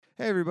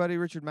Hey everybody,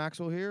 Richard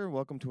Maxwell here.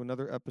 Welcome to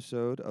another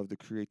episode of the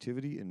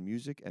Creativity in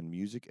Music and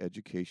Music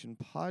Education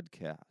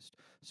podcast.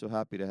 So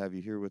happy to have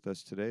you here with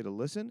us today to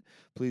listen.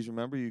 Please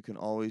remember you can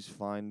always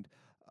find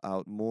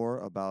out more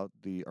about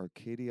the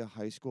Arcadia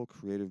High School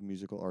Creative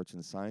Musical Arts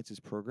and Sciences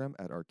program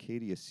at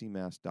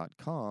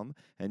arcadiacmass.com,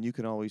 and you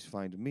can always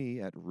find me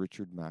at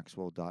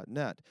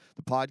richardmaxwell.net.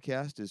 The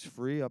podcast is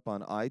free up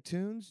on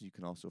iTunes. You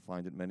can also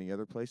find it many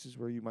other places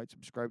where you might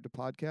subscribe to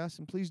podcasts,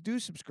 and please do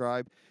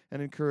subscribe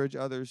and encourage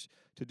others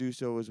to do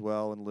so as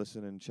well and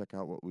listen and check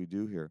out what we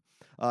do here.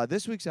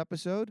 This week's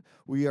episode,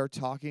 we are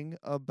talking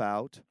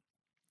about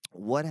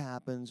what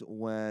happens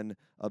when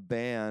a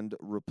band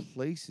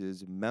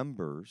replaces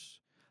members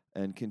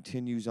and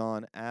continues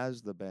on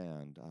as the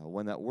band,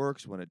 when that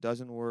works, when it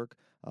doesn't work,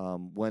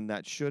 when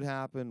that should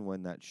happen,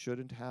 when that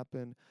shouldn't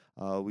happen.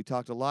 We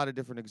talked a lot of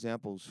different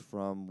examples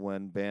from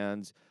when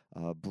bands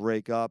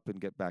break up and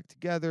get back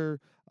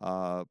together,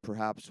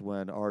 perhaps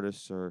when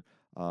artists are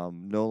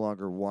no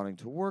longer wanting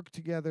to work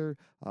together,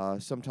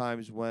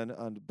 sometimes when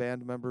a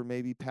band member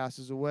maybe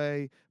passes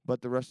away,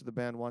 but the rest of the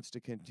band wants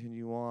to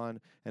continue on,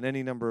 and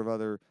any number of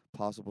other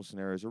possible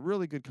scenarios. A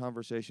really good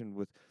conversation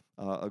with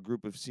a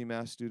group of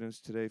CMAS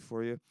students today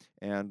for you,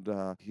 and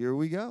here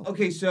we go.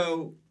 Okay,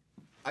 so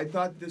I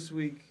thought this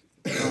week,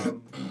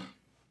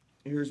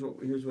 here's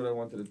what I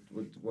wanted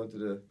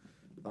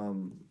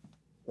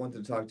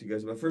to talk to you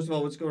guys about. First of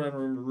all, let's go around the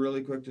room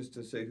really quick just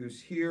to say who's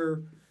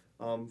here,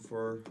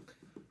 for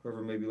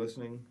whoever may be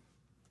listening.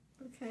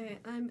 Okay,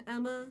 I'm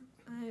Emma.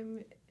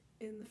 I'm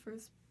in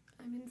first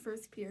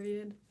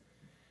period.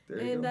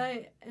 There you go.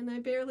 I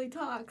barely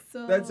talk,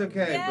 so That's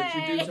okay, Yay! but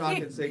you do talk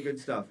and say good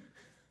stuff.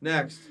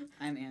 Next.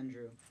 I'm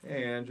Andrew.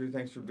 Hey, Andrew,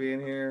 thanks for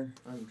being here.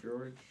 I'm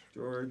George.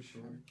 George.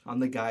 I'm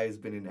the guy who's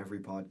been in every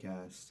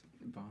podcast.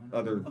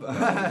 Other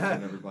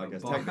in every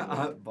podcast.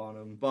 Technically.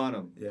 Bonham.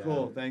 Bonham. Yeah.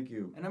 Cool, thank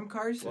you. And I'm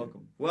Carson.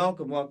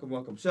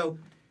 Welcome. So,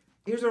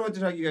 here's what I want to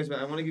talk to you guys about.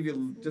 I want to give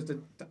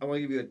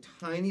you a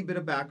tiny bit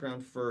of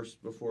background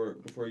first before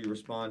you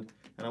respond,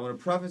 and I want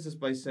to preface this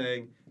by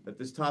saying that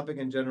this topic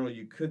in general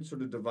you could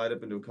sort of divide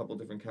up into a couple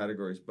different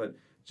categories. But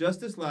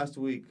just this last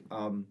week,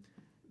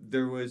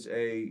 there was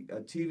a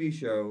TV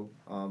show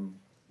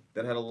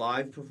that had a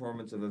live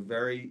performance of a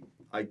very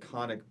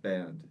iconic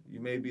band.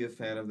 You may be a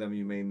fan of them,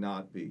 you may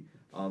not be.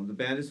 The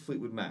band is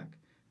Fleetwood Mac.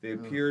 They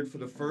appeared for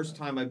the first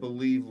time, I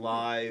believe,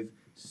 live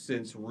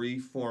since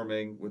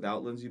reforming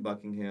without Lindsey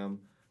Buckingham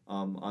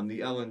on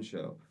The Ellen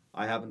Show.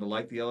 I happen to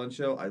like The Ellen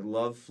Show. I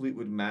love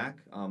Fleetwood Mac.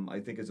 I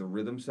think as a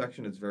rhythm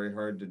section, it's very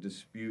hard to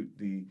dispute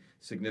the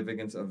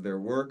significance of their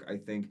work. I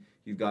think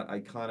you've got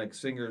iconic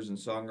singers and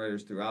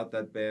songwriters throughout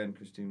that band,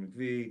 Christine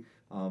McVie,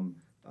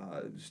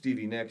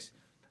 Stevie Nicks,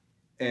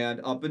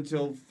 and up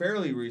until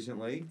fairly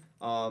recently,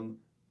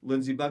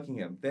 Lindsey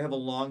Buckingham. They have a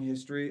long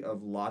history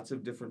of lots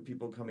of different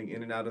people coming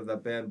in and out of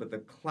that band, but the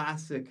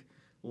classic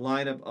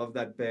lineup of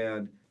that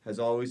band has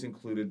always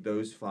included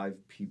those five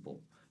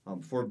people,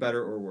 for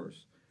better or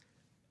worse.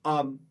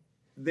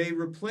 They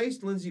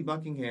replaced Lindsey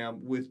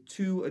Buckingham with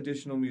two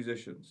additional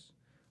musicians.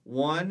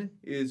 One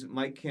is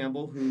Mike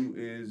Campbell,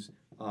 who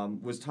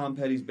was Tom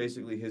Petty's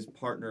basically his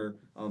partner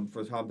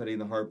for Tom Petty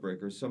and the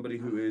Heartbreakers, somebody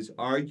who is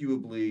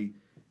arguably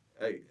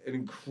an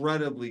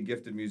incredibly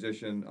gifted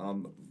musician,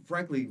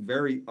 frankly,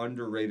 very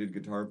underrated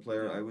guitar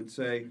player, I would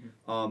say.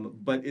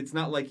 But it's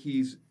not like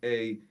he's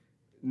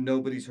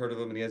nobody's heard of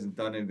him and he hasn't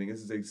done anything.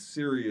 This is a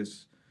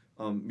serious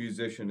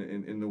musician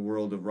in the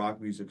world of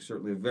rock music,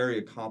 certainly a very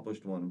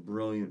accomplished one,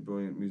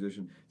 brilliant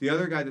musician. The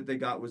other guy that they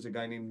got was a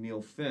guy named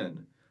Neil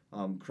Finn,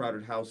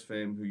 Crowded House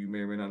fame, who you may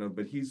or may not know,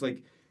 but he's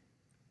an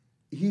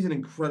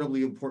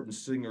incredibly important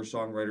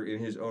singer-songwriter in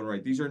his own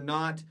right. These are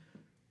not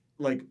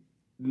like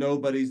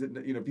nobodies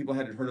that people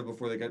hadn't heard of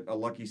before they got a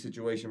lucky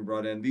situation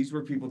brought in. These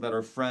were people that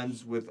are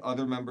friends with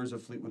other members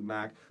of Fleetwood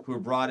Mac who were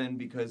brought in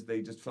because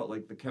they just felt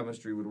like the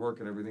chemistry would work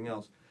and everything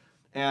else.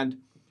 And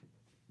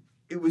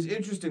it was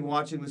interesting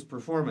watching this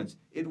performance.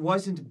 It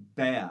wasn't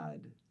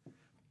bad,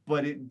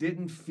 but it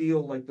didn't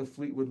feel like the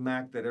Fleetwood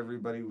Mac that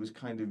everybody was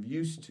kind of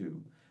used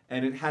to.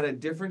 And it had a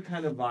different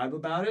kind of vibe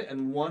about it.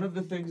 And one of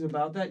the things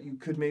about that you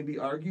could maybe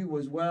argue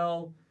was,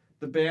 well,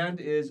 the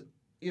band is,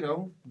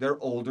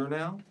 they're older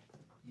now.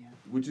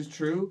 Which is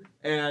true,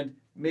 and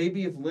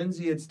maybe if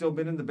Lindsey had still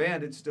been in the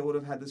band, it still would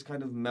have had this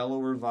kind of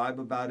mellower vibe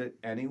about it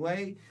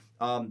anyway.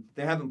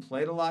 They haven't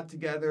played a lot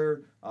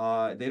together.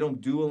 They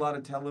don't do a lot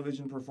of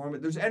television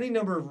performance. There's any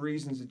number of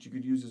reasons that you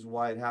could use as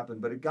why it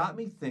happened, but it got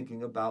me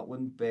thinking about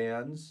when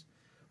bands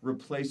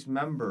replace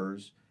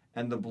members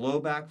and the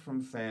blowback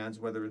from fans,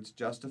 whether it's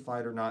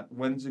justified or not,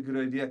 when's a good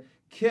idea.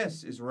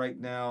 KISS is right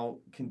now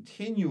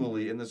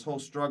continually in this whole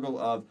struggle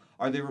of,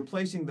 are they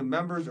replacing the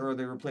members or are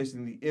they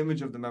replacing the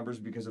image of the members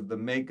because of the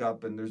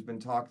makeup? And there's been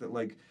talk that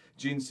like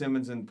Gene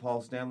Simmons and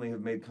Paul Stanley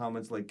have made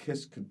comments like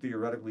KISS could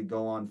theoretically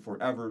go on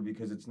forever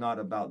because it's not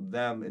about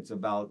them, it's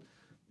about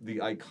the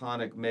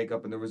iconic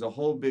makeup. And there was a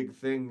whole big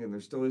thing, and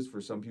there still is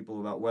for some people,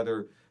 about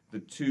whether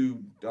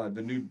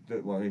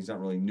well, he's not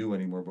really new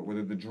anymore, but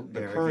whether the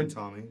Eric current and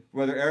Tommy.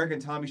 whether Eric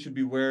and Tommy should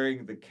be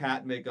wearing the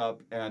cat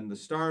makeup and the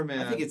Starman.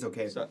 I think it's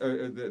okay.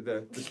 Or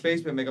the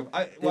spaceman makeup.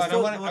 I They want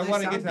to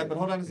sound get to that, good. but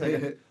hold on a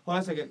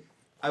second.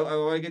 I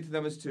want to get to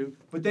them as two.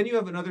 But then you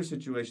have another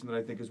situation that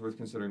I think is worth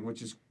considering,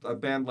 which is a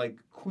band like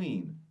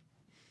Queen,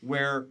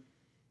 where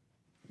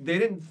they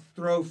didn't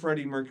throw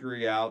Freddie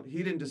Mercury out.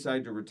 He didn't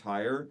decide to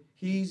retire.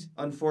 He's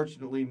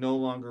unfortunately no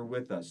longer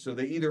with us. So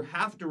they either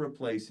have to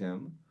replace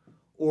him,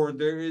 or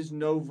there is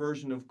no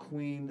version of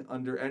Queen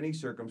under any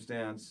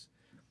circumstance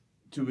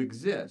to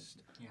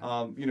exist.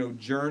 Yeah.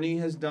 Journey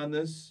has done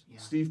this. Yeah.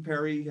 Steve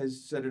Perry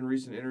has said in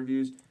recent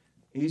interviews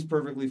he's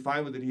perfectly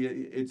fine with it.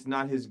 It's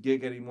not his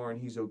gig anymore, and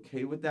he's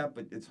okay with that.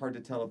 But it's hard to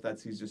tell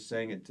if he's just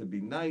saying it to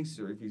be nice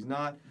or if he's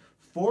not.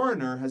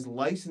 Foreigner has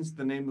licensed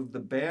the name of the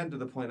band to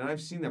the point, and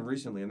I've seen them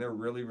recently, and they're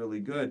really,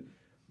 really good.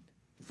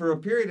 For a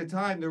period of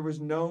time, there was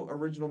no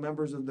original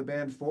members of the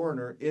band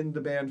Foreigner in the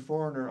band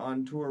Foreigner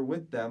on tour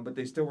with them, but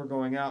they still were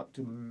going out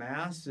to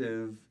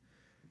massive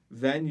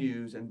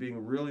venues and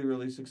being really,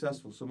 really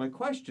successful. So my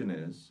question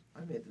is...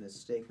 I made the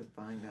mistake of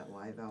buying that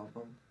live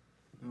album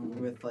Oh.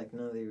 with like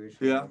none of the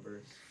original Yeah.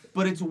 members.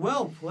 But it's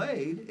well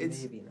played.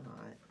 It's Maybe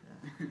not.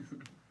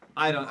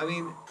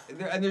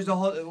 there's a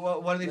whole...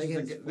 One of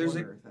these... There's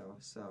Foreigner, though,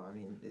 so I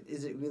mean,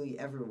 is it really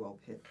ever well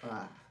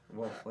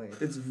played?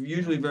 It's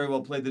usually very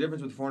well played. The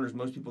difference with Foreigners,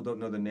 most people don't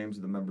know the names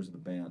of the members of the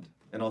band.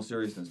 In all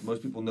seriousness,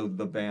 most people know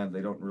the band.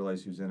 They don't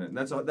realize who's in it. And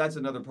that's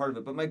another part of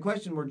it. But my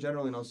question more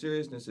generally in all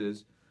seriousness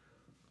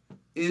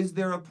is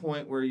there a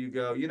point where you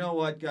go, you know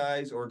what,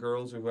 guys or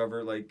girls or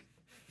whoever, like,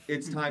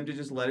 it's time to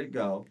just let it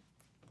go?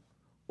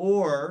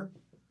 Or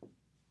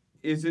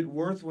is it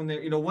worth when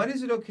when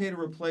is it okay to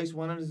replace,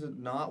 when is it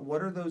not?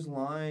 What are those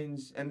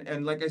lines?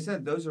 And like I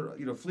said, those are,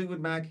 Fleetwood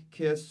Mac,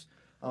 Kiss,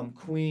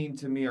 Queen,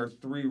 to me, are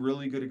three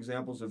really good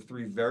examples of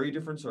three very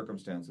different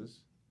circumstances.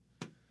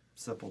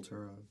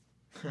 Sepultura.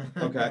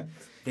 Okay.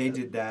 They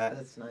did that.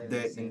 That's not even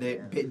the same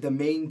band. The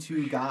main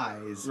two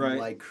guys Right. who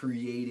like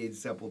created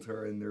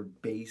Sepultura in their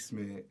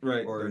basement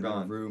Right, or they're in their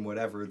gone. room,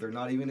 whatever. They're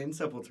not even in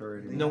Sepultura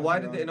anymore. No, have why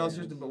their did they? own In all bands.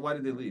 seriousness, but why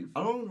did they leave?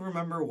 I don't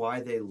remember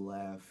why they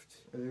left.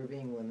 They were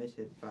being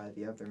limited by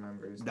the other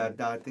members.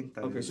 I think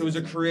that. Okay, is so it was a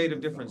exactly creative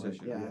what it difference felt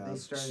issue. yeah, Yeah. they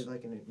started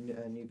like a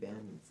new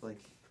band. It's like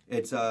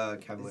It's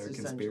Cavalier it's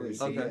essentially-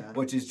 Conspiracy, Okay. yeah,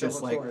 which is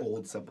just like Sepultura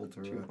old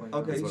Sepultura. 2.0.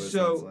 Okay, That's what it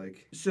so- sounds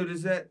like. So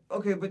does that?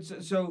 Okay, but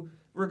so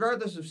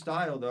regardless of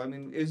style, though, I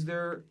mean, is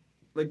there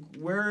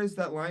where is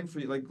that line for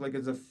you? Like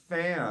as a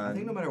fan? I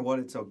think no matter what,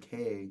 it's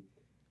okay,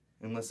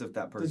 unless if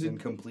that Does it- person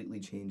completely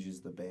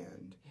changes the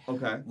band.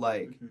 Okay.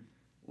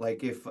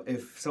 Like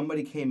if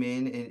somebody came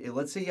in and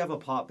let's say you have a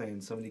pop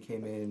band, somebody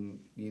came in,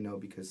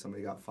 because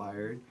somebody got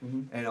fired,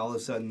 Mhm. and all of a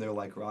sudden they're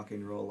like rock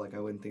and roll. Like I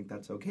wouldn't think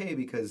that's okay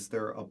because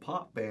they're a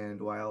pop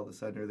band. Why all of a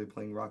sudden are they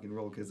playing rock and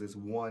roll? Because this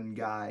one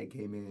guy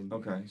came in.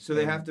 Okay. So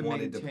they and have to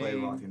wanted maintain. to play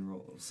rock and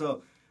roll.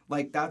 So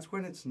that's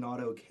when it's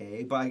not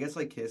okay. But I guess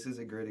Kiss is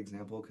a great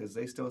example because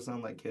they still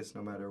sound like Kiss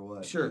no matter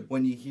what. Sure.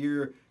 When you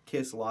hear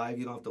Kiss live,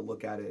 you don't have to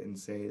look at it and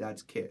say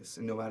that's Kiss.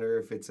 And no matter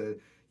if it's a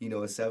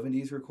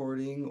 70s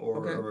recording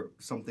or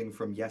something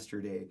from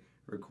yesterday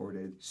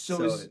recorded.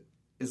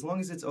 As long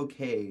as it's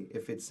okay,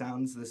 if it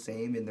sounds the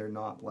same and they're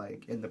not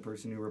and the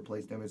person who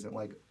replaced them isn't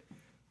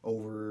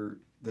over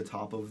the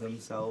top of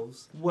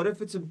themselves. What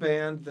if it's a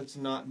band that's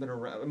not been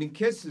around? I mean,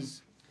 Kiss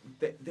is.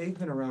 They've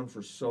been around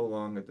for so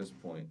long at this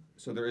point,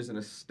 so there is an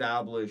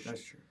established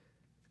That's true.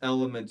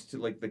 element to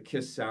the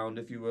Kiss sound,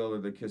 if you will, or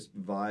the Kiss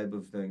vibe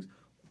of things.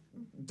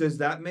 Does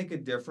that make a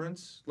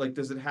difference?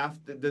 Does it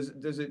have to?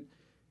 Does it?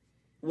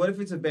 What if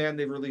it's a band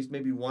they've released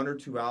maybe one or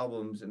two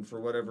albums, and for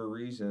whatever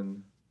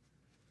reason,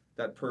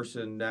 that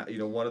person,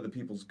 one of the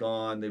people's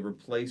gone, they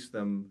replace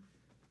them.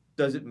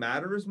 Does it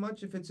matter as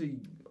much if it's a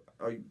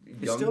younger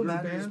It still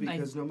matters band?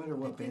 because no matter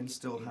what, bands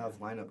still have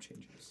lineup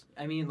changes.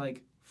 I mean,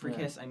 for Yeah.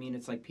 Kiss, I mean,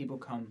 it's people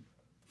come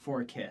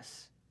for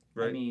Kiss.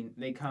 Right. I mean,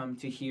 they come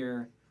to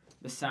hear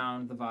the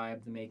sound, the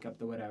vibe, the makeup,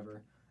 the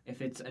whatever.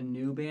 If it's a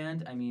new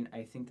band, I mean,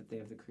 I think that they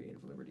have the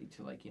creative liberty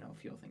to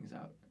feel things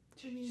out,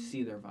 I mean,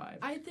 see their vibe.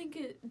 I think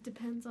it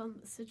depends on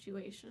the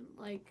situation.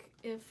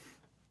 It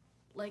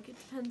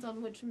depends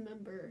on which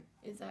member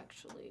is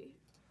actually.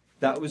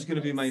 That was going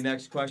to be my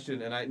next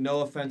question, and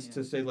no offense Yeah.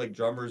 to say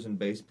Drummers and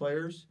bass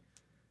players,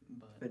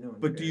 but no one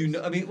but do you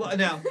cares. know? I mean, well,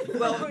 now,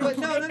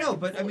 but no.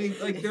 But I mean,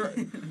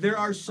 there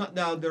are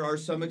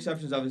some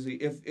exceptions, obviously.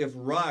 If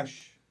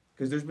Rush,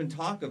 because there's been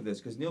talk of this,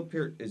 because Neil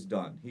Peart is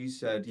done. He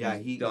said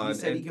he's done. He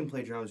said he and- can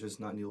play drums, just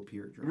not Neil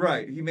Peart drums.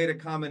 Right. He made a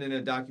comment in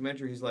a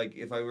documentary. He's like,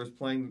 if I was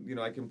playing,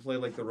 I can play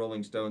the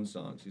Rolling Stones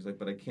songs. He's like,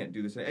 but I can't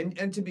do this.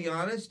 And to be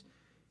honest,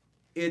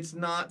 it's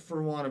not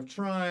for want of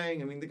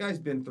trying. I mean, the guy's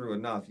been through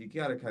enough. You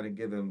got to kind of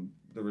give him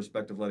the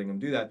respect of letting him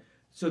do that.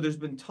 So there's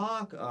been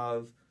talk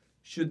of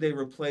should they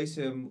replace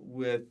him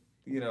with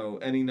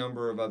any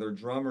number of other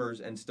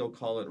drummers and still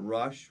call it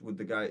Rush? Would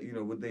the guy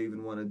would they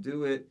even want to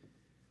do it?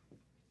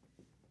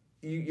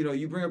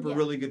 You bring up a Yeah.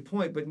 really good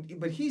point,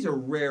 but he's a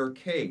rare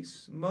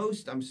case.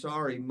 Most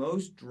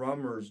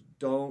drummers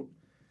don't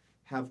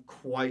have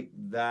quite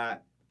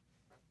that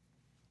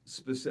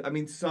specific. I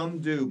mean, some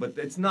do, but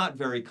it's not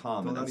very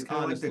common. Well, that's I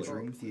mean, kind of like honestly. the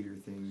Dream Theater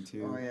thing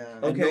too. Oh yeah.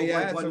 And Okay, yeah,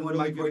 Like, it's a when really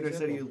my good partner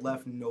said he example.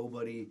 left,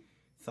 nobody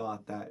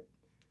thought that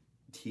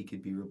he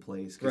could be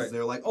replaced because Right.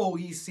 they're like, oh,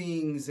 he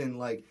sings and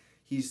like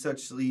he's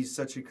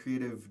such a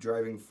creative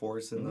driving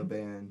force in the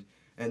band.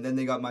 And then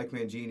they got Mike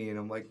Mangini, and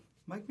I'm like,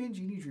 Mike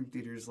Mangini Dream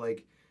Theater is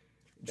like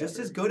just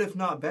Better. as good, if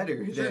not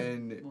better, Sure.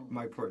 than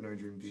my Portnoy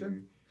Dream Theater.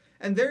 Sure.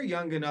 And they're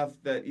young enough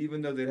that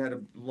even though they'd had a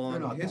They're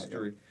long not that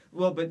history,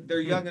 well, but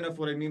they're young enough.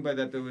 What I mean by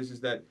that though is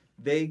that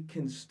they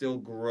can still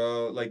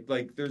grow. Like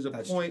there's a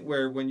That's point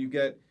where when you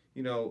get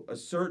a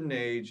certain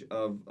age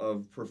of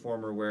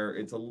performer where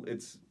it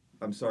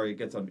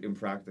gets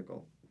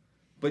impractical.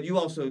 But you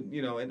also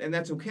and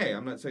that's okay.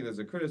 I'm not saying there's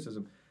a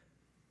criticism.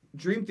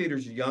 Dream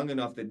Theater's young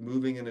enough that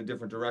moving in a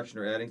different direction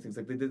or adding things,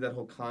 like they did that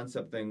whole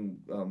concept thing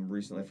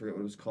recently. I forget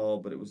what it was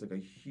called, but it was like a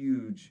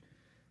huge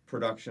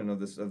production of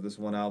this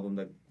one album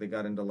that they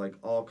got into like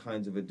all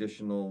kinds of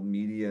additional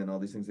media and all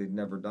these things they'd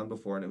never done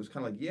before, and it was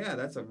kind of like, yeah,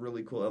 that's a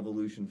really cool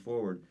evolution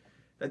forward.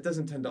 That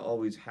doesn't tend to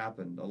always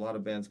happen. A lot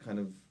of bands kind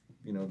of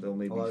they'll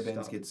maybe A lot of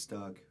bands stop. get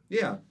stuck.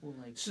 Yeah. Well,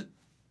 like, So-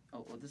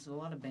 there's a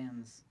lot of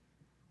bands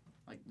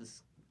like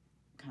this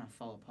kind of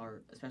fall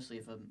apart, especially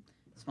if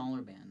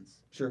smaller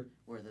bands Sure.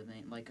 where the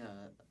main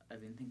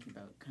I've been thinking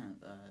about kind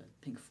of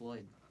Pink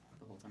Floyd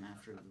the whole time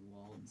after the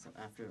Wall and stuff,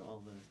 after all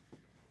the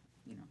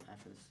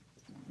after this.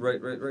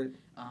 Right.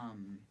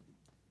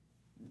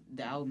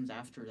 The albums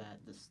after that,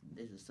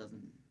 it just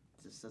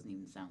doesn't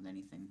even sound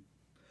anything.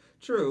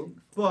 True,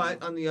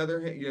 but on the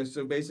other hand,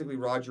 so basically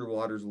Roger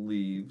Waters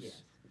leaves, Yeah.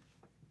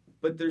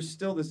 but there's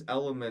still this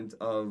element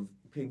of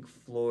Pink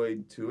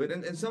Floyd to it,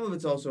 and some of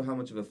it's also how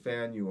much of a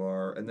fan you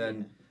are, and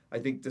then I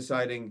think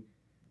deciding,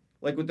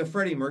 like with the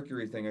Freddie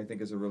Mercury thing, I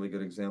think is a really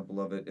good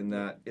example of it, in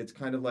that it's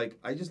kind of like,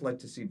 I just like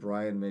to see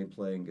Brian May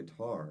playing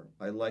guitar.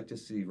 I like to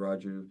see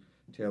Roger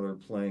Taylor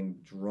playing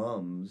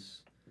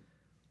drums.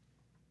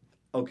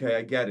 Okay,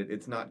 I get it.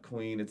 It's not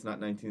Queen. It's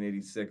not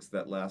 1986,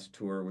 that last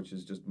tour, which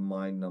is just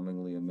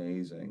mind-numbingly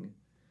amazing.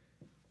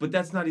 But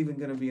that's not even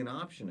going to be an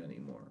option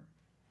anymore.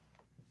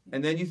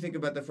 And then you think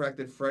about the fact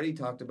that Freddie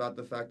talked about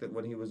the fact that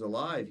when he was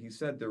alive, he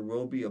said there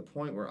will be a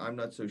point where I'm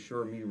not so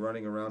sure me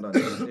running around on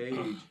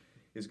stage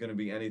is going to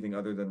be anything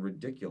other than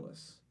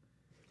ridiculous.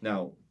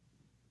 Now,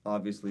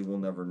 obviously, we'll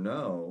never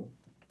know.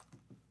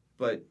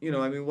 But,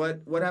 I mean,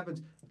 what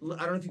happens? I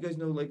don't know if you guys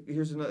know, like,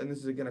 here's another, and this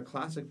is again a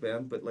classic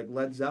band, but like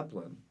Led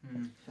Zeppelin.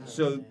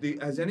 So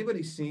has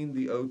anybody seen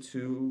the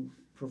O2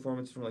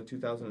 performance from like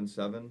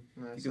 2007?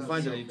 You can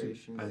find it on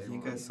YouTube. I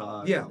think I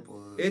saw a Yeah,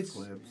 couple of it's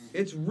clips.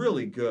 it's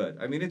really good.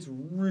 I mean, it's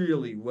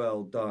really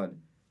well done.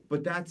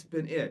 But that's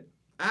been it.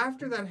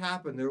 After that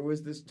happened, there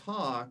was this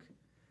talk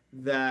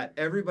that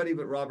everybody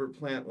but Robert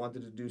Plant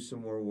wanted to do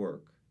some more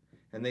work.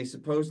 And they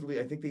supposedly,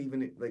 I think they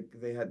even,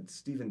 they had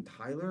Steven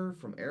Tyler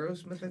from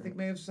Aerosmith, I think,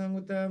 may have sung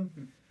with them.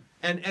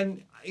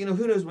 And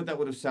who knows what that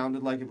would have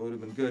sounded like, if it would have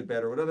been good,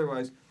 bad, or what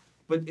otherwise.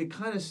 But it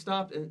kind of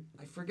stopped, and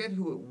I forget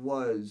who it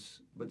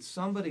was, but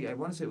somebody, I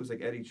want to say it was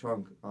like Eddie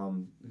Trunk,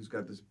 who's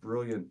got this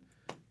brilliant,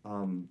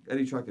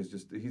 Eddie Trunk is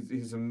just,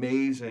 he's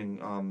amazing,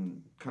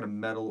 kind of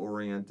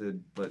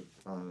metal-oriented, but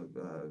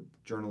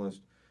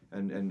journalist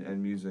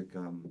and music,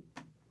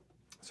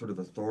 sort of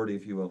authority,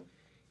 if you will.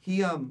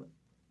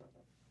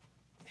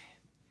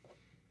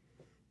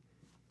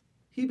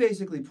 He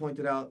basically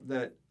pointed out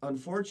that,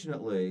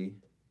 unfortunately,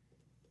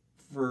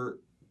 for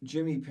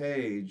Jimmy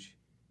Page,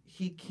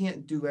 he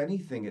can't do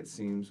anything, it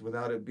seems,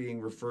 without it being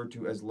referred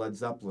to as Led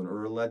Zeppelin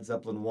or a Led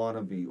Zeppelin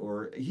wannabe,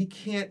 or he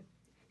can't,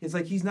 it's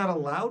like he's not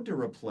allowed to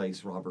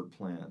replace Robert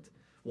Plant.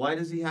 Why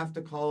does he have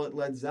to call it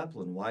Led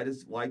Zeppelin?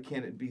 Why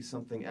can't it be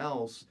something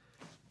else?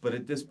 But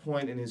at this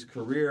point in his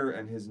career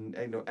and his,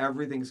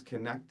 everything's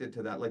connected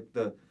to that. Like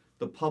the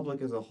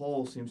public as a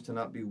whole seems to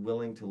not be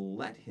willing to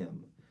let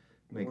him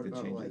make what the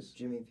about, changes. like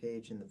Jimmy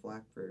Page and the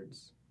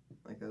Blackbirds?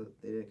 Like they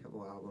did a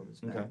couple albums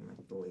back in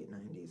like the late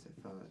 '90s,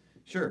 I thought.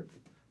 Sure.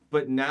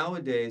 But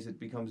nowadays it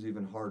becomes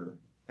even harder.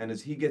 And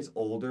as he gets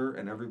older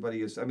and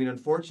everybody is, I mean,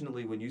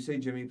 unfortunately, when you say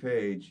Jimmy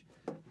Page,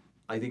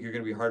 I think you're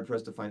going to be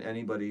hard-pressed to find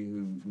anybody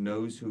who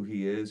knows who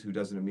he is, who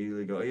doesn't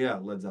immediately go, oh, yeah,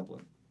 Led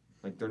Zeppelin.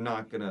 Like, they're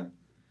not going to,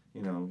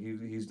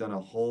 he's done a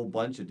whole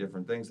bunch of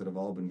different things that have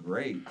all been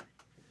great.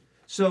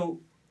 So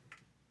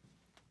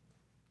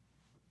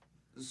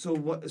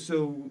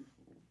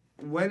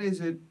when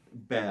is it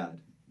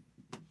bad?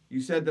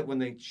 You said that when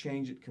they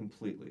change it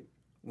completely.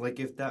 Like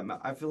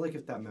I feel like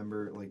if that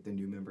member, like the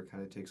new member,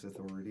 kind of takes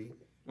authority.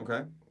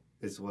 Okay.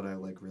 Is what I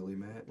really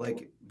meant.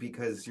 Like,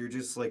 because you're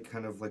just like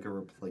kind of like a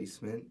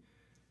replacement,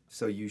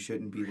 so you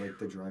shouldn't be like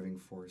the driving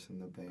force in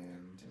the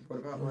band. What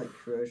about like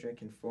Corrosion of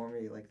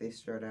Conformity? Like they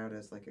start out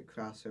as like a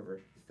crossover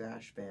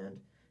thrash band,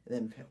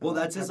 and then Well,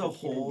 that's as a Pepper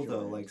Keenan whole though.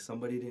 joined. Like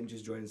somebody didn't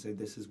just join and say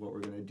this is what we're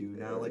gonna do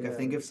now. Like Yeah. I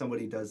think if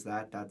somebody does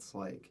that, that's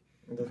like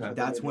Okay.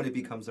 that's when it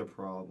becomes a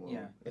problem.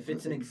 Yeah, if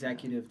it's an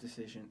executive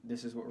decision,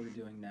 this is what we're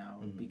doing now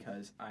Mhm.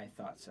 because I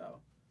thought so.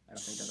 I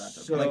don't think that's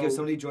okay. So- Like if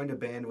somebody joined a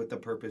band with the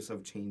purpose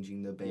of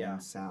changing the band's Yeah.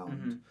 sound.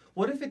 Mhm.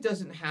 What if it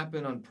doesn't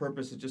happen on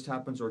purpose? It just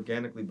happens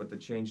organically, but the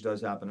change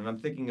does happen. And I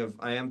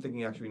am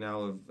thinking actually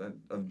now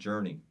of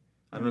Journey.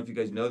 I don't know if you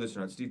guys know this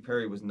or not. Steve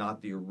Perry was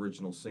not the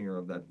original singer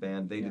of that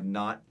band. They did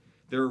not.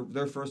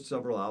 Their first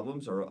several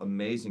albums are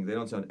amazing. They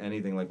don't sound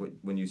anything like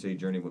when you say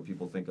Journey, what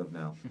people think of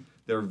now.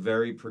 They're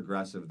very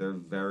progressive. They're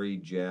very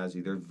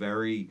jazzy. They're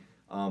very.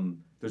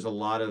 There's a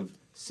lot of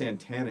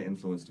Santana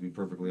influence, to be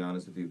perfectly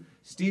honest with you.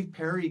 Steve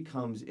Perry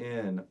comes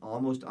in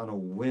almost on a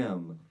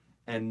whim,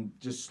 and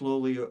just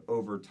slowly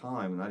over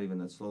time, not even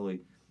that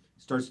slowly,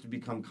 starts to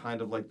become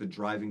kind of like the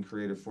driving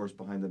creative force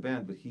behind the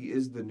band. But he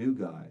is the new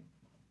guy.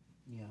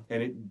 Yeah.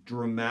 And it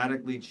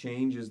dramatically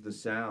changes the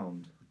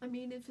sound. I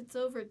mean, if it's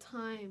over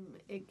time,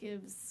 it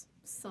gives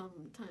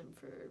some time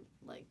for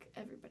like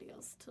everybody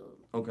else to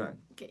Okay.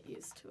 get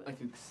used to it.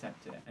 Like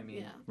accept it. I mean,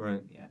 Yeah.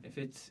 Right. yeah.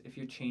 If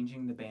you're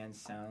changing the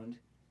band's sound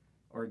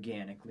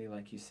organically,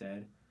 like you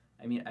said,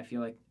 I mean, I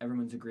feel like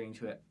everyone's agreeing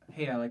to it.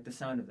 Hey, I like the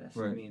sound of this.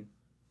 Right. I mean,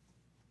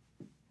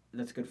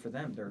 that's good for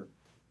them.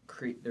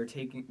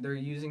 They're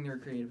using their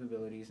creative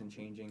abilities and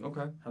changing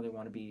Okay. how they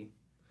want to be.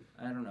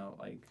 I don't know,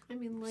 like I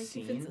mean, like if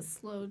Scene? it's a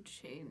slow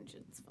change,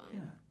 it's fine.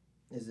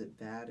 yeah. Is it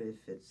bad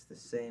if it's the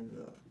same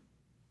though?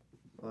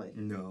 Like,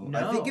 No.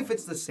 No. I think if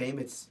it's the same,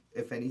 it's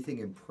if anything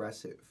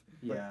impressive.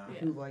 Yeah. Yeah.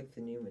 who liked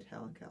the new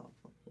Metallica album?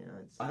 You know,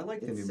 it's. I like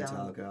the it new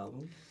sound- Metallica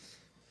album.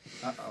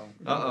 Uh-oh.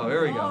 Uh-oh,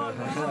 here we go.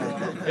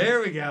 Oh, no. Here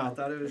we I go.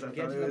 thought it was. Get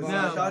to the bottom.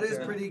 I thought it was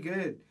No. pretty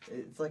good.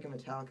 It's like a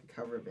Metallica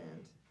cover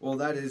band. Well,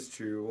 that is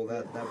true. Well,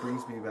 that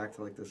brings me back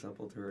to like the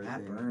Sepultura That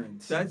thing.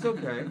 burns. That's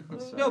okay. I'm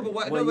sorry. No, but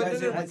why? Well, No, you but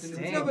guys no, didn't no, listen to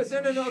no, but me.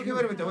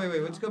 no. Okay,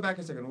 wait. Let's go back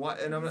a second. Why?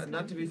 And I'm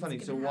not to be funny.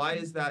 So why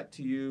is that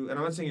to you? And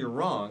I'm not saying you're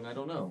wrong. I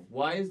don't know.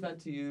 Why is that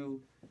to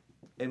you,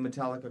 a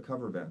Metallica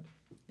cover band?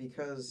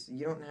 Because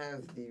you don't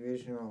have the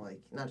original, like,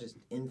 not just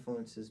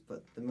influences,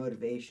 but the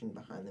motivation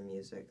behind the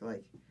music.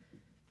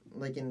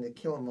 Like in the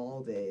Kill 'Em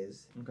All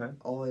days, Okay.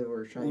 all they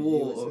were trying to do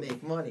Whoa. was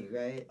make money,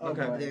 right?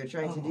 Okay. They were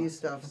trying to do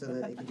stuff so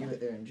that they could do what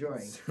they're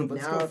enjoying. Let's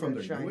now go from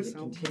they're their trying newest to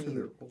album to continue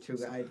their to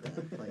oldest. ride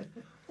that. Like,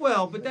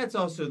 Well, but that's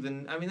also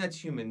that's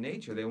human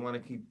nature. They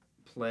want to keep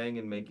playing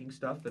and making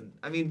stuff. And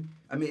I mean,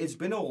 It's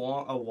been a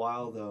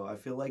while though. I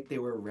feel like they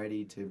were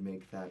ready to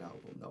make that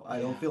album though. I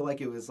don't feel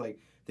like it was like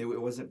they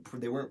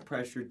weren't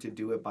pressured to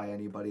do it by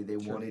anybody. They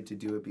Sure. wanted to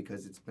do it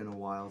because it's been a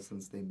while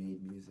since they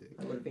made music.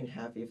 I would have been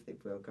happy if they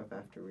broke up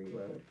after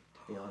Reload,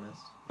 to be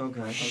honest.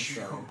 okay. I'm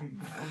sorry.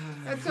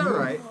 That's all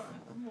right.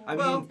 I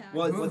Well-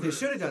 mean, what they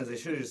should have done is they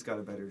should have just got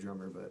a better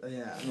drummer. But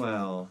Yeah.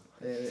 Well,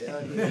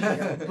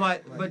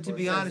 But but to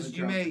be honest,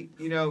 you may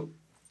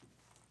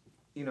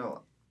me.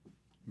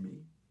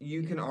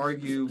 you can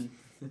argue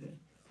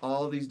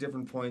all of these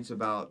different points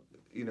about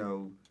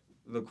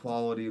the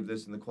quality of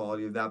this and the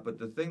quality of that, but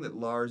the thing that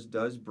Lars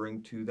does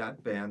bring to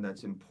that band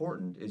that's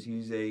important is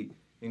he's a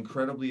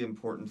incredibly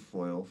important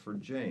foil for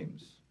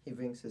James. He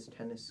brings his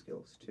tennis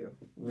skills too.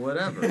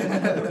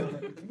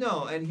 Whatever.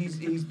 No, and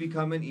he's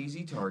become an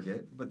easy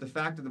target, but the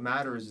fact of the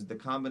matter is the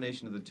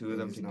combination of the two of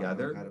them He's not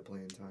together, learned how to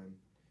play in time.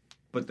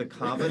 but the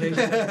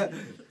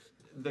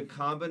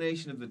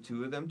combination of the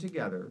two of them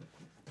together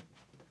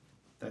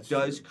That's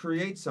does true.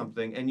 create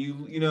something, and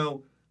you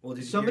know Well,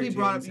 did somebody you hear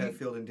brought up James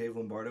Hetfield and Dave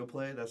Lombardo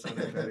play? That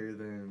sounded better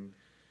than.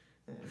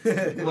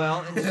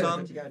 well, and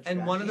some You gotta and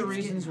try. one of the It's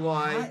reasons getting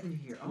why hot in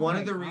here. Oh one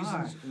my of the God.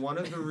 reasons why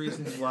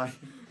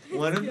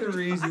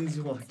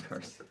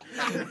Darcy.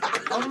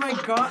 Oh my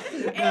god.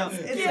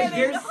 It's like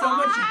there's so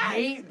much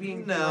hate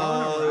being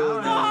No,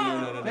 thrown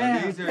around. no.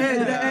 These are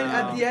And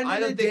at the end I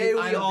of the don't think day, it-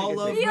 I we don't all think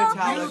love it's- We all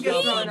Metallica. You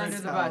get thrown under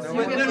the bus. But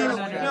You get no, thrown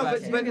no, under the no,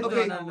 bus. but You get okay,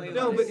 thrown under the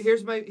no, bus. but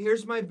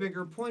here's my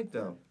bigger point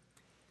though.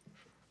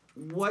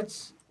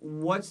 What's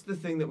the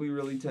thing that we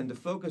really tend to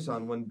focus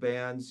on when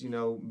bands,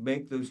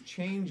 make those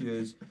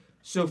changes?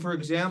 So, for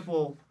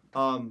example,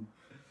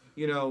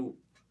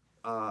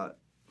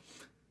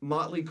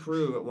 Motley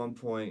Crue at one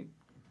point,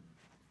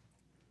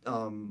 they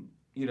When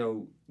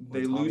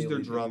lose Tommy their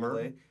Lee drummer.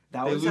 played.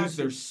 That They was lose actually,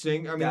 their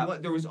singer. I mean,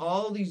 that- there was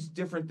all these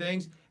different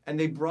things, and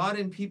they brought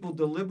in people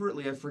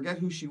deliberately. I forget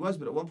who she was,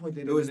 but at one point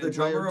they did it was an the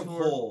entire drummer of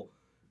tour. Hole.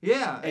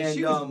 Yeah, and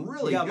she was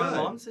really yeah, good. my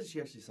mom said she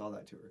actually saw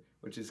that tour,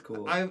 which is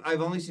cool.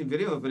 I've only seen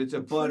video of it, but it's a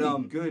But,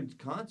 pretty good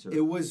concert.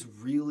 It was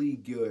really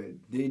good.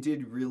 They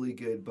did really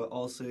good, but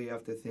also you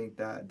have to think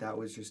that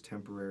was just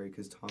temporary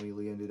because Tommy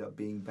Lee ended up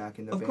being back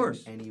in the Of band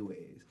course.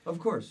 anyways. Of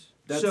course.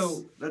 That's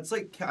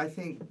like I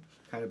think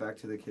kind of back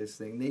to the Kiss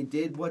thing. They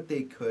did what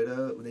they could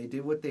have. They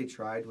did what they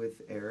tried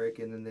with Eric,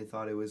 and then they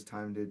thought it was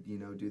time to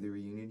do the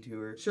reunion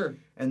tour. Sure.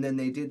 And then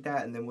they did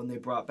that, and then when they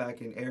brought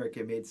back in Eric,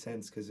 it made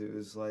sense because it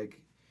was like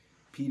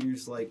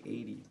Peter's like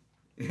 80.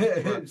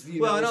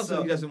 Well, and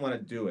also he doesn't want to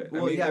do it.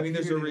 Well, I mean,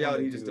 there's Peter a didn't reality.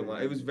 wanna He just do didn't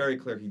want. it. It was very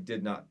clear he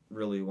did not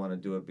really want to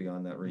do it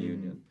beyond that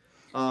reunion.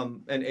 Mm-hmm.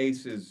 And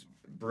Ace is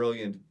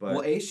brilliant, but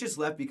Well, Ace just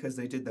left because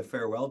they did the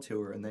farewell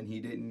tour, and then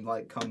he didn't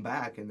come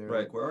back, and they're Right.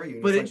 like, "Where are you?"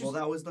 And But he's it like, "Well,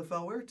 that was the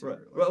farewell tour." right.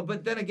 Well,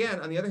 but then again,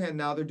 on the other hand,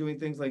 now they're doing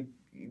things like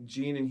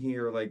Gene and he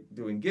are like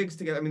doing gigs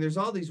together. I mean, there's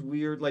all these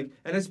weird like,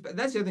 and that's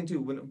the other thing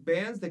too. When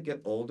bands that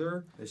get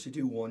older, they should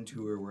do one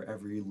tour where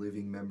every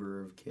living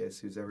member of Kiss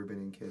who's ever been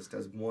in Kiss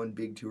does one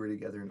big tour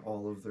together in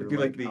all of their. It'd be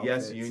like the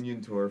outfits. Yes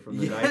Union tour from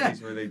the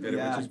 '90s where they did it,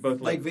 which was both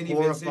like Vinny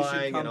Vincent should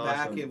horrifying come and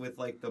back awesome. in with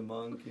like the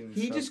monk and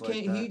He stuff just like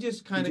came. that. He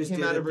just kind of just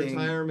came did out a of thing,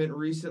 retirement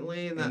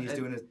recently, and he's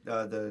doing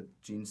the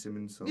Gene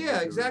Simmons solo. yeah,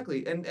 tour.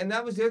 exactly. And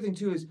that was the other thing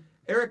too is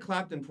Eric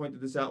Clapton pointed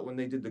this out when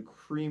they did the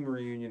Cream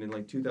reunion in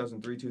like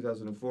 2003,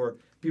 2004.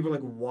 People were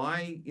like,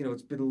 why? You know,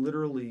 it's been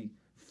literally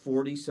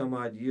 40 some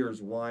odd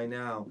years. Why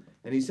now?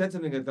 And he said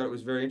something I thought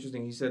was very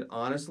interesting. He said,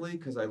 honestly,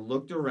 because I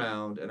looked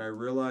around and I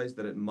realized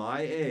that at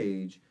my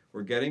age,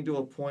 we're getting to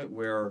a point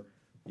where,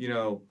 you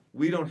know,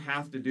 we don't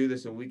have to do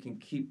this and we can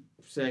keep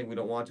saying we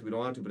don't want to,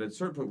 but at a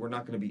certain point, we're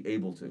not going to be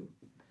able to.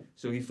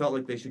 So he felt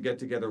like they should get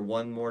together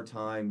one more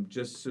time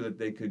just so that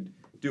they could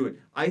do it.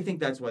 I think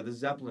that's why the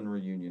Zeppelin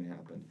reunion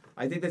happened.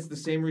 I think that's the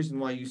same reason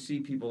why you see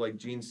people like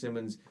Gene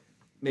Simmons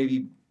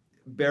maybe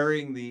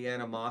burying the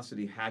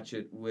animosity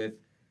hatchet with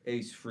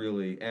Ace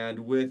Frehley and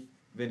with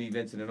Vinnie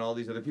Vincent and all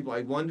these other people.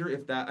 I wonder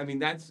if that, I mean,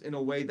 that's in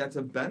a way, that's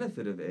a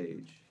benefit of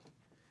age.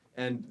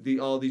 And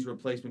all these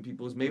replacement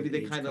people is maybe With they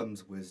age kind of,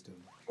 comes wisdom.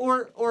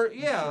 or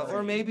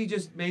maybe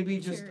just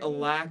a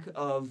lack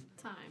of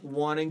Time.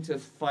 wanting to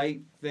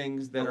fight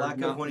things that A are lack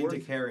not of wanting worth to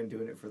care and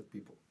doing it for the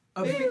people.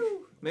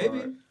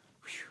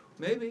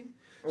 Maybe.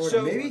 Or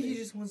So- maybe he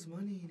just wants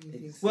money. And he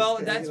thinks Well,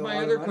 he's gonna that's get a my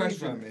lot other of money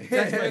question. from it.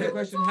 That's my other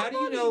question. How do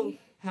you know?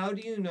 How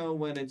do you know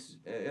when it's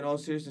in all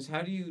seriousness?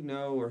 How do you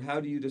know, or how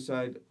do you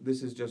decide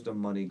this is just a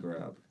money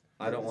grab?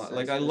 I don't want.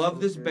 Like, I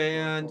love this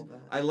band.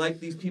 I like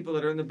these people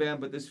that are in the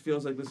band, but this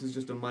feels like this is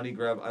just a money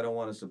grab. I don't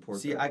want to support.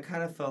 See, that. I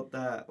kind of felt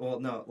that. Well,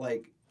 no,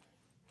 like,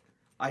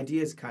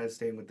 ideas kind of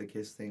staying with the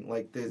Kiss thing.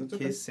 Like, the That's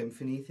Kiss okay.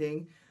 Symphony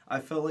thing, I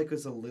felt like it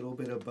was a little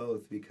bit of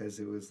both because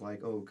it was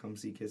like, oh, come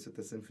see Kiss at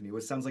the Symphony,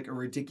 which sounds like a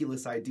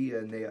ridiculous idea,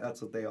 and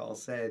that's what they all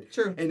said.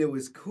 Sure. And it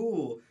was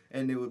cool,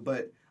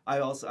 but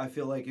I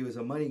feel like it was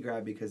a money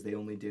grab because they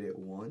only did it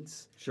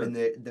once. Sure. And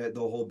the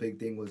whole big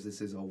thing was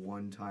this is a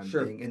one-time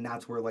Sure. thing, and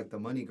that's where like the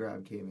money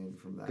grab came in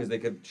from that. Because they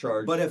could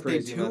charge. But if they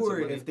crazy amounts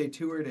of money.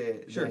 toured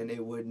it, Sure. then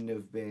it wouldn't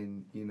have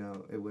been,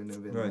 it wouldn't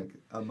have been Right. like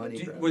a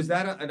money grab. Was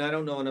that? And I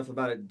don't know enough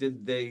about it.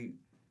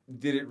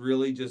 Did it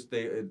really just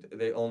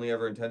they only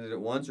ever intended it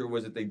once, or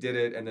was it they did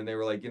it and then they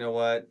were like, you know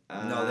what?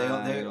 No, they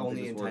I don't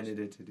only think this works. intended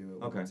it to do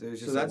it. Okay. Once. It was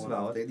So just that's a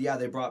one-off. valid.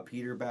 They brought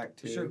Peter back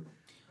too. Sure.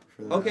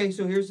 For that. Okay,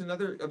 so here's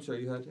another. I'm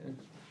sorry, you had.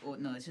 Oh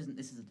no, this is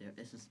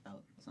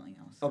about something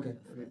else. Okay.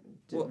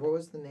 Well- What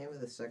was the name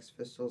of the Sex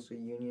Pistols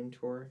reunion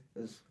tour?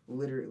 It was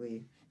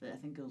literally I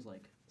think it was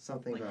like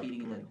something about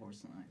beating a money. dead horse,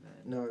 something like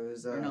that. No, it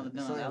was Or no, something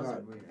that was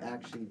about weird.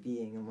 actually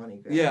being a money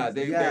grab. Yeah,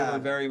 they Yeah, were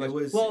very much. It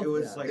was well,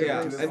 yeah, like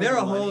yeah, it was and they're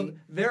a whole, money.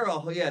 they're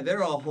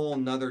a whole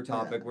nother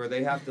topic Yeah. where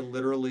they have to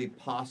literally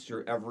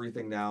posture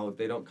everything now. If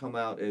they don't come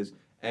out as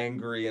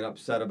angry and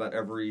upset about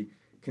every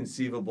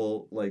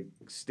conceivable like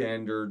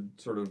standard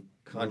sort of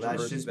Well, controversy,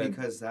 that's just then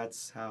because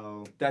that's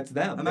how. that's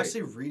them. I'm They-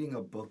 actually reading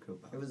a book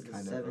about. It was the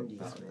kind 70s,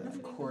 about man. that.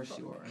 Of course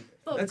you are.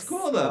 that's Books.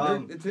 cool though.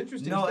 Um, It's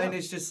interesting. No, stuff. and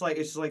it's just like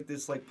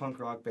this like punk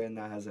rock band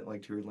that hasn't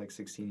like toured in like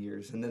 16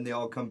 years, and then they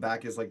all come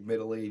back as like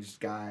middle-aged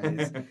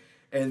guys,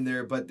 and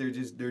they're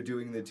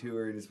doing the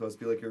tour, and it's supposed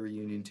to be like a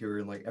reunion tour,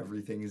 and like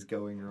everything is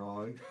going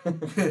wrong.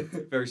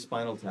 very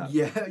Spinal Tap.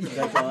 Yeah,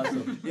 That's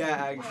awesome. Yeah,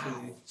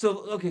 actually.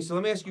 So okay, so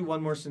let me ask you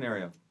one more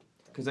scenario,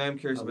 because I am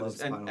curious I about love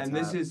this, and Spinal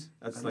this Tap. is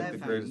that's I like the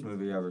love greatest him.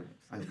 movie ever.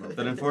 I love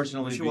But it.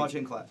 unfortunately, We should watch it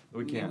in class.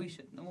 we can't. We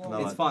should. No,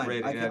 No, It's fine.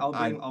 rated,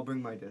 I'll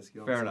bring my disc. You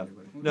don't Fair have enough. to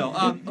anybody.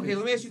 No. Okay.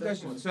 Let me ask you a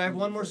question. So I have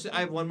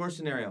one more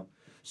scenario.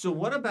 So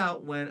what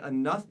about when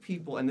enough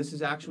people, and this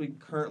is actually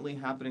currently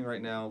happening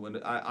right now,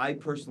 when I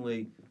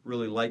personally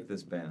really like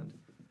this band.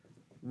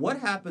 What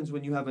happens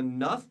when you have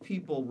enough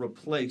people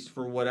replaced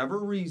for whatever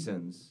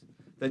reasons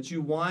that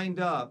you wind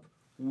up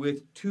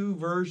with two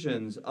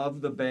versions of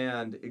the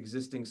band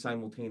existing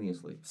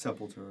simultaneously?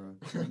 Sepultura.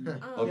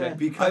 Okay. Yeah. I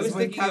Because was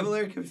when thinking of-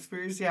 Cavalier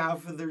Conspiracy,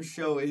 half of their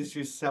show is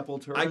just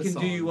Sepultura I can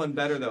do you songs. one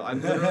better though.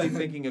 I'm literally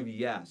thinking of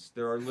Yes.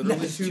 There are literally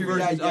That's two true.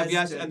 versions Yeah, of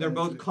Yes Yes, and they're did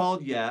both that.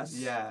 called Yes.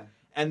 Yeah.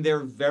 And they're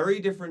very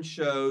different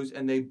shows,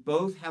 and they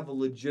both have a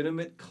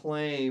legitimate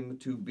claim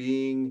to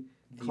being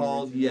The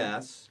called original.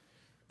 Yes,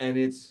 and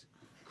it's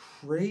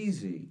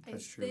crazy. I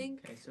That's true.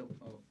 think Okay, so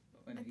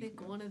I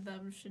think one of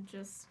them should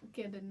just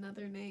get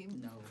another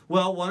name. No.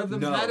 Well, one of them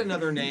No. had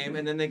another name,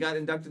 and then they got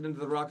inducted into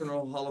the Rock and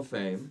Roll Hall of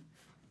Fame.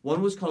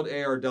 One was called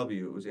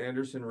ARW. It was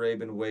Anderson,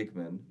 Rabin,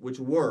 Wakeman, which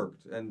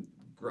worked, and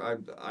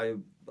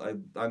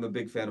I'm a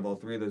big fan of all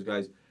three of those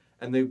guys.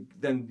 And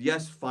then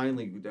Yes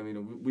finally, I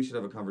mean, we should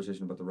have a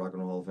conversation about the Rock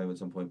and Roll Hall of Fame at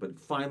some point, but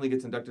finally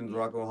gets inducted into the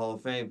Rock and Roll Hall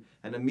of Fame,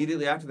 and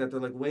immediately after that, they're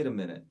like, wait a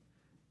minute.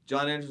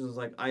 John Anderson's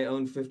like, I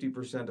own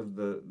 50% of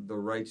the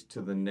rights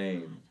to the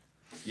name.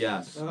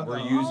 Yes, we're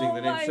using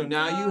the name. Oh So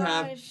now you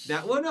have gosh.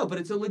 that. Well, no, but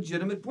it's a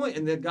legitimate point.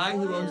 And the guy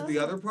who owns the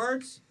Oh. other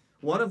parts,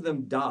 one of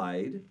them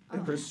died, Oh.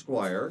 Chris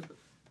Squire.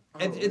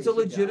 It's a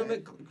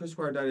legitimate. Chris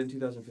Squire died in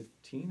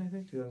 2015, I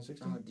think,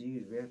 2016. Oh,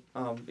 dude,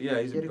 yeah.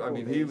 Yeah, He had a cool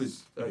he bass.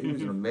 was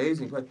an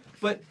amazing player.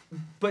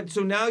 But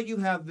so now you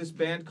have this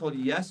band called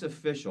Yes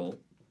Official,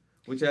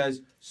 which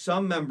has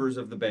some members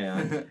of the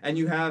band, and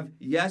you have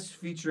Yes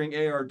featuring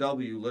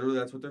ARW, literally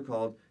that's what they're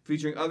called,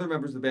 featuring other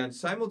members of the band,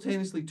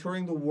 simultaneously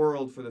touring the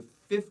world for the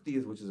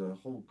 50th, which is a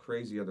whole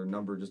crazy other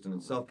number just in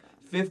itself,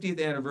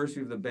 50th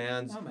anniversary of the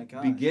band's Oh my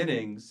gosh.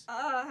 beginnings.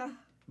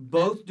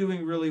 Both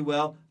doing really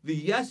well. The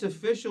Yes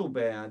Official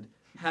band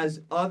has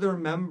other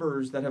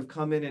members that have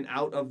come in and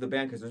out of the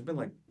band, because there's been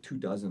like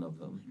 24 of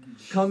them,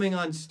 coming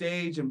on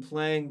stage and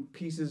playing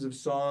pieces of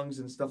songs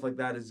and stuff like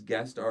that as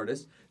guest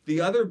artists.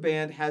 The other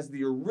band has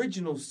the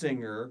original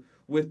singer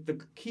with the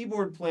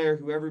keyboard player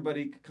who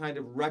everybody kind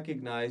of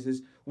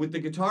recognizes, with the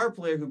guitar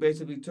player who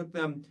basically took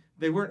them,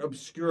 they weren't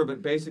obscure,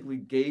 but basically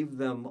gave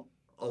them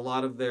a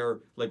lot of their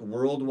like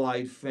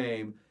worldwide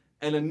fame.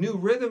 And a new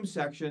rhythm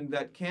section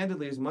that,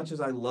 candidly, as much as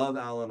I love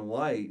Alan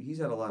White, he's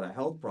had a lot of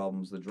health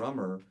problems, the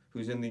drummer,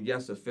 who's in the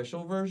Yes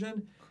Official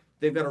version.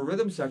 They've got a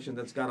rhythm section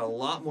that's got a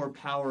lot more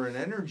power and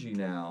energy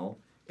now.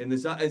 In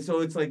this, and so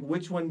it's like,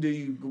 which one do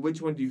you go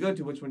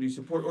to? Which one do you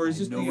support? Or is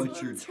this know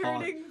what you're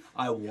talking.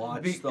 I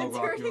watched the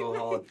Rock and Roll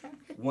Hall.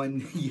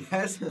 When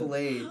Yes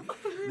played,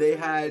 they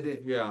had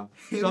him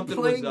something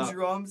playing was up.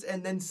 drums,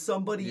 and then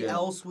somebody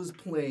else was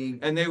playing,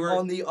 and they were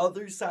on the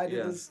other side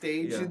of the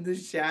stage in the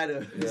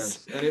shadows.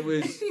 Yes, and it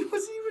was. He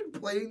wasn't even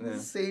playing the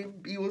same.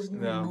 He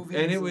wasn't even moving.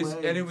 And his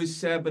legs. it was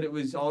sad, but it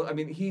was all. I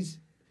mean, he's.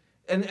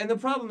 And the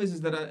problem is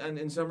that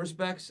in some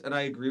respects, and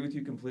I agree with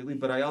you completely,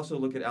 but I also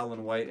look at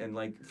Alan White and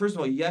like, first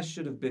of all, Yes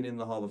should have been in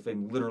the Hall of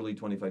Fame literally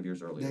 25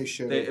 years earlier. They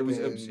should. It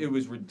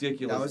was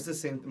ridiculous. That was the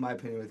same, in my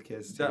opinion, with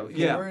Kiss too.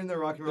 Yeah, we're in the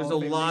Rock and Roll there's Hall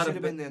of a Fame. lot They of should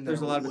have been in there's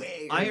a there lot of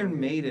way Iron earlier.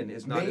 Maiden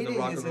is not in the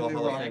Rock and Roll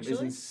Hall of Fame. It's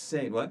Actually?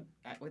 insane. What?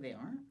 Wait, they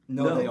aren't?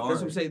 No, they are.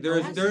 That's what I'm saying.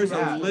 There's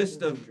a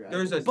list of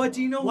But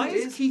do you know why what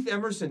is Keith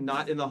Emerson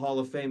not in the Hall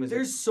of Fame?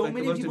 There's so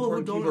many people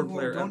who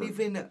don't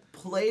even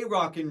play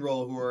rock and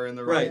roll who are in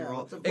the rock and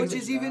roll, which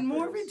is even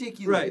more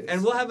ridiculous. Right,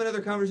 and we'll have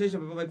another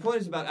conversation. But my point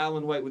is about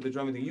Alan White with the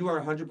drumming thing. You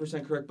are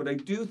 100% correct, but I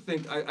do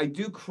think I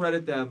do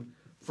credit them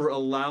for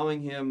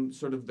allowing him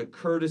sort of the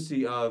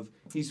courtesy of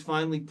he's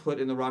finally put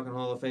in the Rock and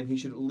Roll Hall of Fame. He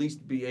should at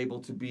least be able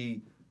to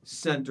be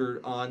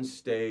centered on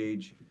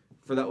stage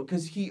for that,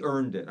 because he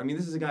earned it. I mean,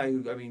 this is a guy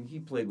who, I mean, he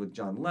played with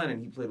John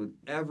Lennon, he played with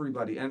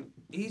everybody, and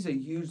he's a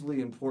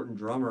hugely important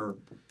drummer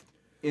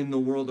in the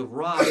world of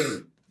rock.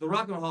 The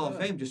Rock and Roll Hall of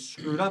Fame just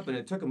screwed up, and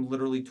it took him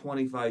literally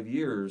 25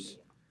 years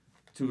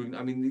to,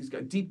 I mean, these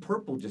guys, Deep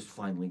Purple just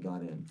finally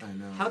got in. I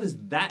know. How does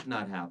that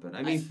not happen?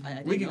 I mean,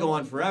 I we didn't could know go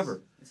on this.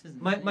 forever. This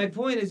isn't My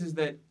point is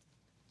that,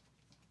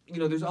 you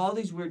know, there's all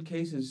these weird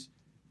cases.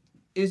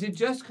 Is it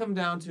just come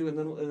down to, and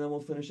then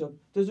we'll finish up,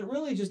 does it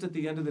really just at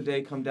the end of the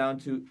day come down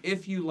to,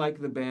 if you like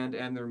the band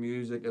and their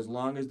music, as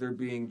long as they're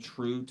being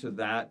true to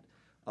that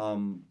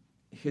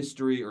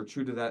history or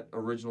true to that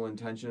original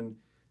intention,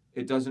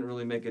 it doesn't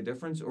really make a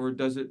difference? Or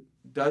does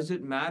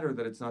it matter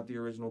that it's not the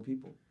original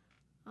people?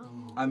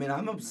 I mean,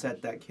 I'm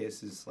upset that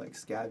Kiss is like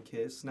Scab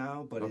Kiss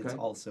now, but it's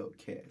also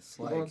Kiss.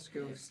 Who Like, wants to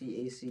go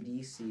see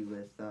AC/DC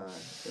with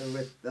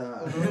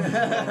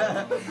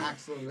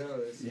Axl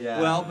Rose?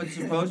 yeah. Well, but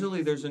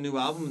supposedly there's a new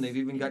album, and they've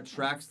even got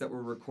tracks that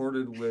were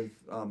recorded with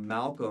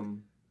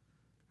Malcolm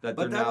that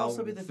But they're that'd now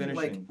also be the thing,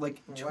 finishing.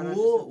 like Why not just have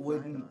Tool Ryan on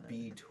wouldn't it?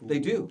 be Tool. They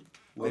do.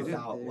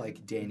 Without They do.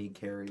 like Danny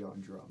Carey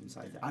on drums.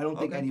 I don't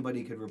think Okay.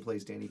 anybody could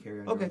replace Danny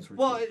Carey on Okay. drums. For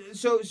Well,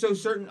 Tool. so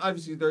certain,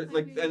 obviously, they're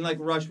like, and like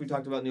Rush, we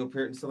talked about Neil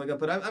Peart and stuff like that.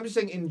 But I'm just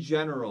saying, in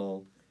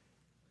general,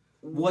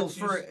 Well, what's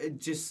for your-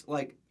 just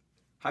like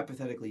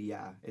hypothetically,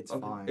 yeah, it's okay,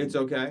 fine. it's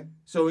okay.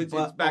 So it's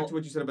But back I'll- to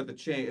what you said about the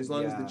change. As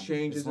long as the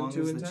change as isn't long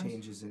too as intense. the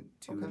change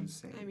isn't too Okay.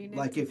 insane. I mean,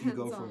 like if you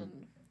go from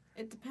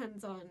it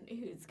depends on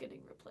who's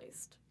getting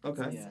replaced.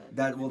 Okay. As I Yeah. said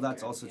that, well,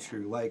 that's earlier. also Yeah.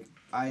 true.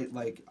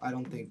 I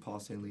don't think Paul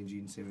Stanley and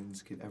Gene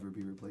Simmons could ever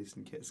be replaced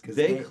in Kiss because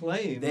They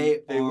claim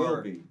they will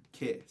are be.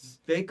 Kiss.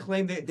 They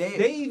claim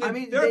they even. I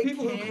mean, there are they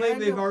people who claim can-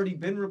 they've already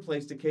been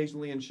replaced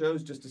occasionally in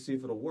shows just to see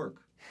if it'll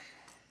work.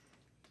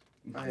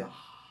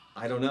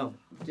 I don't know.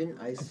 Didn't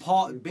Ice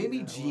Paul, Cube do maybe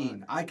that a Gene.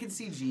 lot? I could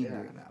see Gene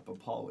Yeah. doing that, but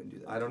Paul wouldn't do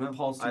that. I don't know.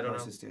 Paul's too I don't know.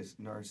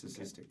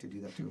 narcissistic to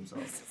do that to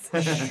himself.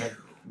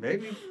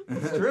 Maybe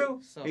it's true.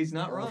 So- He's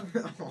not wrong.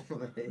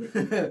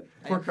 Alright.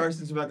 Poor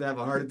Carson's about to have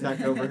a heart attack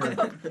over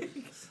here.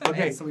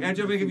 Okay, Somebody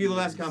Andrew, I'm gonna give you the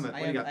last confused. comment.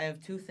 What do you got? I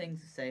have two things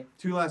to say.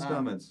 Two last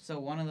comments. So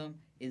one of them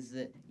is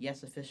that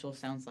Yes Official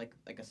sounds like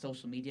a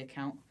social media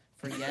account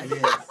for Yes.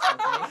 Yes.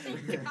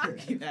 Okay.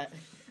 Keep that.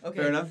 Okay.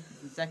 Fair enough.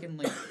 And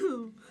secondly,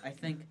 I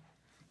think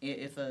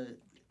if a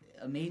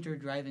major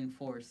driving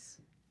force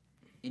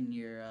in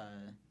your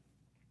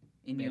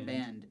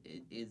band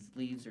is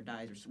leaves or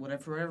dies or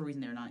whatever, for whatever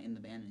reason they're not in the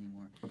band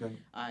anymore. Okay.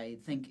 I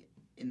think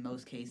in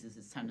most cases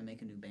it's time to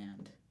make a new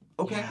band.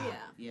 Okay. Yeah.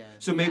 Yeah.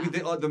 So maybe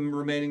the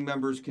remaining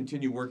members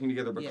continue working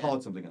together, but Yeah. call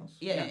it something else.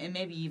 Yeah, and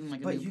maybe even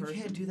like a But new you person.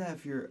 can't do that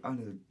if you're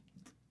on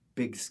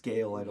big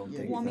scale. I don't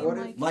think. Well, I mean,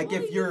 What Like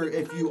if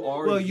you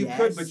are. Well, you could,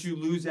 Yes, but you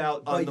lose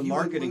out on but the you would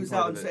marketing lose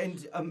part out, of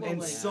it.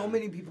 and so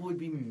many people would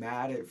be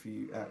mad at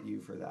you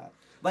for that.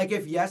 Like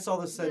if Yes all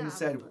of a sudden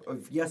Yeah. Uh,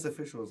 if Yes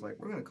official was like,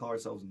 we're gonna call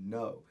ourselves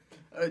No,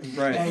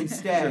 Right.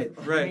 instead,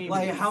 Right.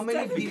 like how many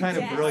Instead of people? Kind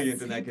of Yes.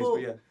 brilliant in that case, people-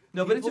 but yeah.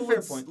 No, but it's a people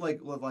fair would point.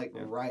 Like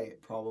Yeah.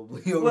 riot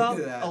probably over Well,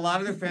 that. a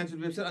lot of their fans would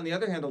be upset. On the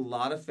other hand, a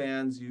lot of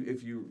fans,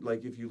 if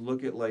you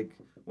look at like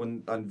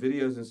when on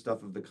videos and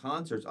stuff of the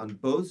concerts on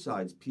both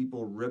sides,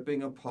 people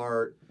ripping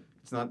apart.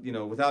 It's not,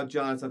 without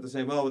John, it's not the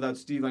same. Oh, without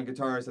Steve on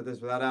guitar, it's not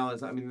this. Without Alan,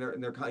 it's not, I mean, they're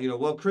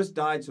well, Chris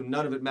died, so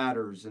none of it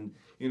matters. And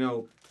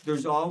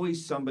there's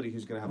always somebody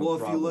who's going to have a Well, if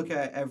problem. you look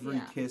at every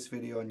Yeah. Kiss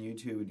video on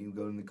YouTube and you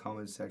go in the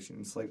comments section,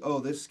 it's like, oh,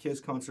 this Kiss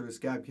concert is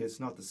Scab Kiss,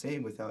 not the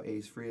same without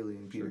Ace Frehley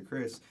and Peter Sure.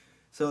 Criss.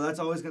 So that's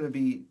always going to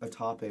be a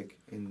topic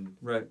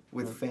right.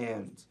 with Right.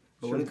 fans.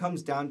 But Sure. when it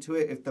comes down to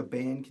it, if the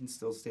band can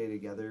still stay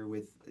together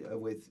with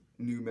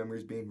new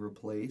members being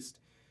replaced,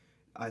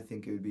 I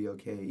think it would be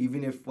okay.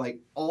 Even if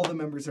like all the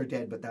members are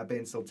dead, but that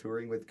band's still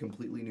touring with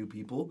completely new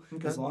people,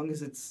 Okay. as long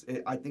as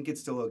I think it's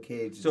still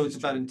okay. To So it's just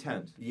about try-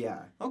 intent.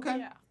 Yeah. Okay.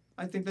 Yeah.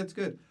 I think that's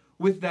good.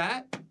 With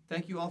that,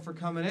 thank you all for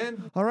coming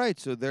in. All right,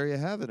 so there you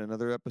have it,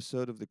 another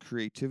episode of the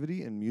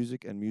Creativity in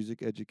Music and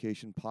Music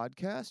Education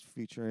podcast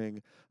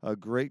featuring a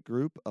great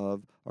group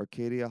of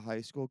Arcadia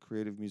High School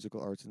Creative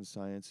Musical Arts and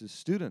Sciences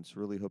students.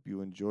 Really hope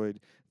you enjoyed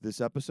this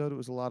episode. It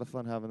was a lot of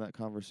fun having that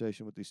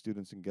conversation with these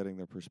students and getting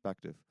their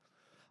perspective.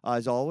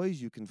 As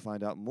always, you can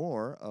find out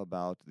more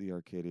about the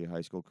Arcadia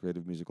High School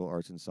Creative Musical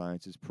Arts and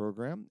Sciences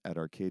program at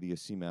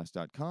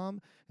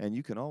arcadiacmas.com, and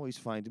you can always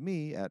find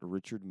me at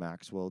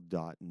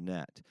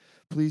richardmaxwell.net.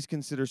 Please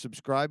consider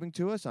subscribing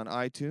to us on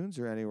iTunes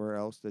or anywhere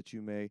else that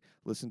you may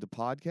listen to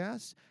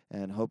podcasts,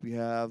 and hope you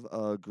have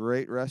a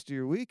great rest of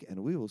your week, and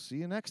we will see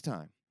you next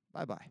time.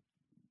 Bye-bye.